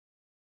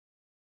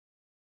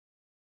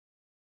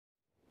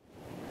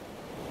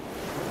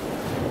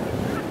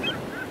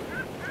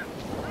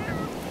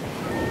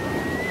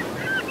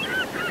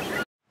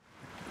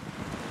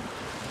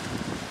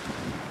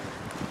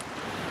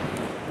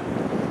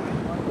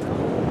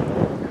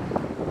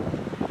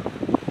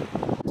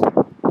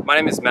My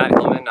name is Matt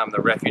Hillman. I'm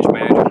the Refuge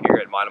Manager here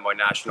at Monomoy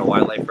National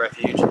Wildlife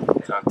Refuge.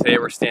 Today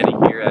we're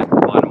standing here at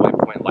Monomoy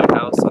Point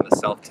Lighthouse on the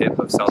south tip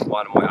of South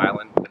Monomoy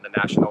Island in the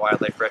National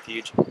Wildlife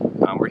Refuge.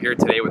 We're here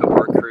today with a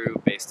work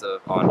crew based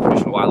on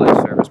Fish and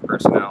Wildlife Service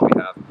personnel. We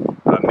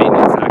have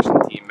maintenance action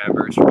team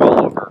members from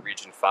all over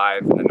Region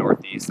 5 in the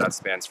Northeast. That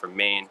spans from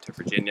Maine to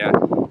Virginia.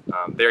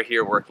 They're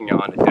here working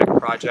on a deck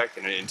project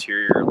and an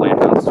interior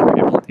lighthouse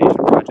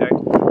rehabilitation project.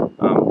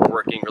 We're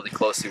working really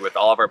closely with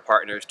all of our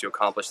partners to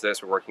accomplish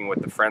this. We're working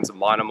with the Friends of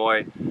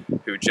Monomoy,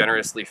 who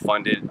generously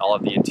funded all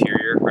of the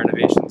interior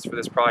renovations for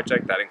this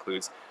project. That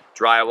includes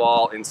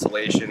drywall,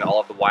 insulation, all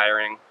of the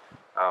wiring.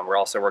 We're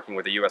also working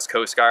with the U.S.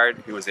 Coast Guard,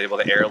 who was able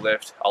to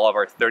airlift all of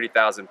our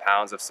 30,000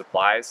 pounds of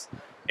supplies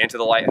into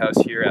the lighthouse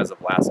here as of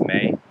last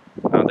May.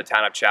 The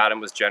town of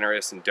Chatham was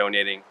generous in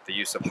donating the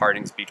use of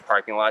Harding's Beach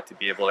parking lot to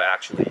be able to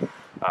actually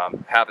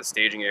have a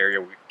staging area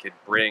where we could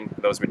bring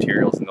those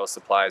materials and those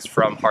supplies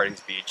from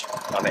Harding's Beach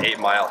on the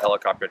 8-mile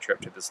helicopter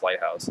trip to this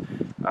lighthouse.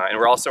 And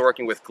we're also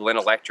working with Glen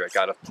Electric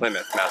out of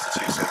Plymouth,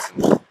 Massachusetts.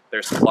 And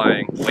they're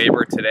supplying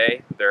labor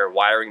today. They're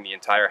wiring the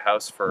entire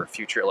house for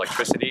future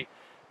electricity.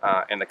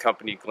 And the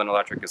company Glen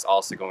Electric is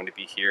also going to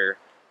be here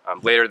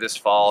later this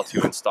fall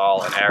to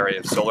install an array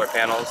of solar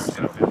panels.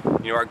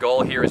 Our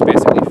goal here is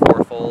basically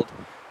fourfold.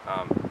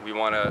 We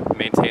want to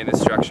maintain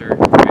this structure to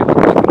be able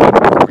to look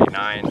like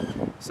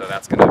 49. So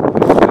that's going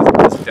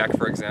to, this deck,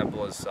 for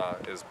example, is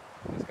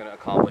going to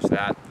accomplish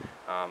that.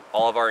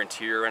 All of our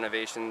interior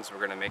renovations, we're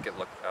going to make it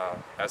look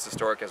as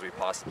historic as we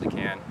possibly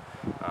can.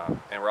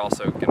 And we're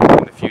also going to,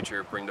 in the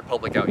future, bring the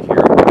public out here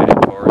on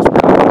guided tours. We're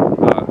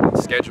going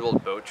to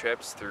scheduled boat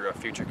trips through a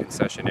future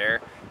concessionaire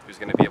who's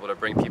going to be able to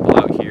bring people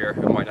out here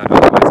who might not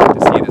otherwise get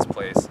to see this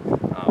place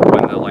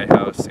when the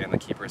lighthouse and the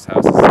keeper's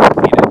house is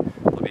completed.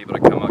 They'll be able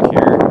to come out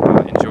here,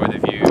 enjoy the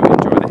view,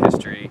 enjoy the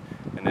history,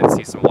 and then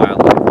see some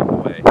wildlife on the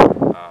way.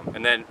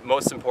 And then,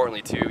 most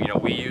importantly, too,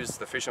 we use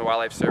the Fish and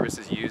Wildlife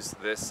Services use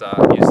this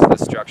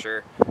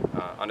structure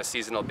on a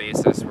seasonal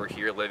basis. We're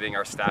here living.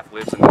 Our staff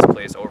lives in this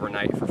place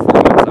overnight for 4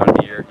 months out of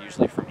the year,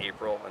 usually from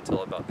April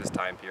until about this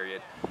time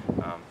period.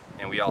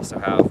 And we also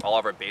have all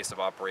of our base of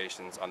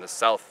operations on the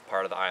south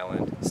part of the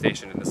island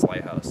stationed in this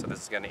lighthouse. So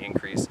this is going to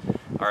increase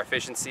our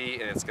efficiency,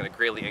 and it's going to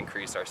greatly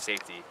increase our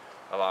safety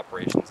of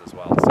operations as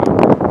well.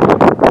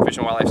 So Fish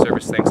and Wildlife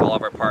Service thanks all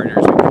of our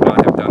partners. We could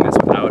not have done this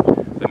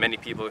without the many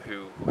people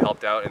who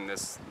helped out in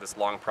this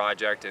long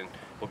project, and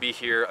we'll be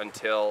here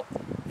until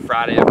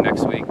Friday of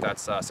next week.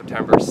 That's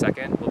September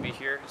 2nd we'll be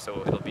here,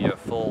 so it'll be a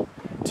full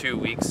 2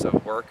 weeks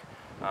of work.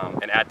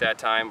 And at that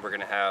time, we're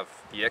going to have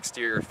the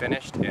exterior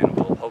finished, and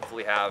we'll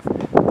hopefully have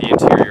the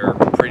interior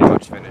pretty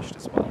much finished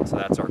as well. So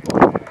that's our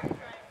goal.